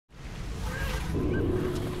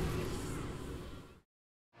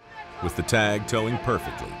With the tag towing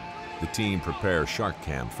perfectly, the team prepares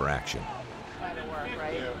SharkCam for action.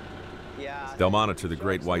 They'll monitor the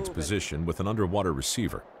great white's position with an underwater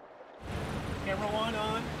receiver. Camera 1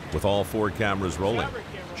 on. With all 4 cameras rolling,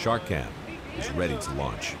 SharkCam is ready to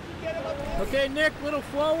launch. Okay, Nick, little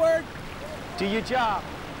forward. Do your job.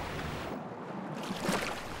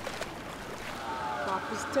 Clock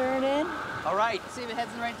is turning. All right. See if it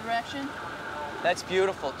heads in the right direction. That's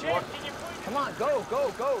beautiful. Do you want... Come on, go,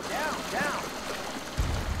 go, go. Down, down.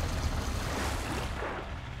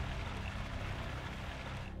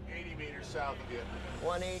 South of you.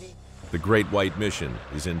 180. The great white mission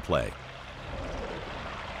is in play.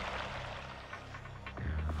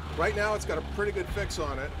 Right now it's got a pretty good fix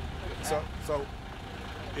on it, so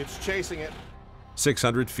it's chasing it.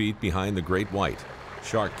 600 feet behind the great white,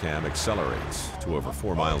 SharkCam accelerates to over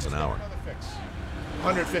 4 miles an hour. Another fix.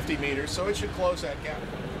 150 meters, so it should close that gap.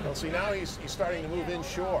 Well, see, now he's starting to move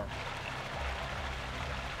inshore.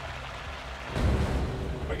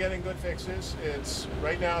 We're getting good fixes.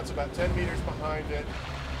 Right now it's about 10 meters behind it.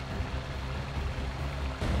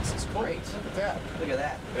 This is great. Look at that. Look at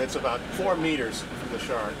that. And it's about 4 meters from the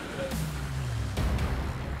shark.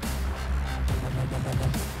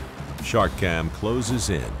 SharkCam closes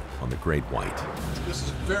in on the great white. This is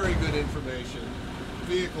very good information. The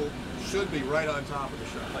vehicle should be right on top of the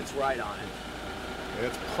shark. It's right on it. And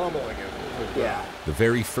it's pummeling it. Yeah. The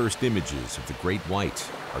very first images of the great white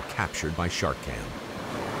are captured by SharkCam.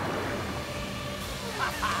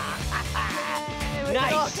 It all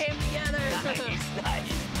Nice. came together.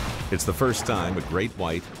 Nice. It's the first time a great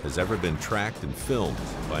white has ever been tracked and filmed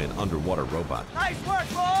by an underwater robot. Nice work,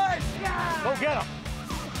 boys. Yeah. Go get him.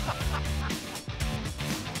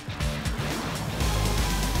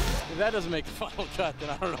 If that doesn't make the final cut, then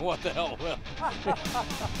I don't know what the hell will.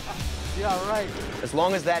 Yeah, right. As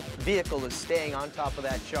long as that vehicle is staying on top of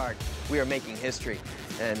that shark, we are making history.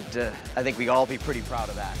 And I think we all be pretty proud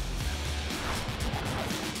of that.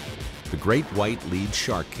 The great white leads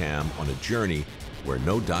SharkCam on a journey where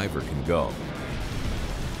no diver can go,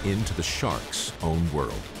 into the shark's own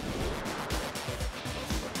world.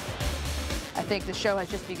 I think the show has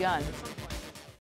just begun.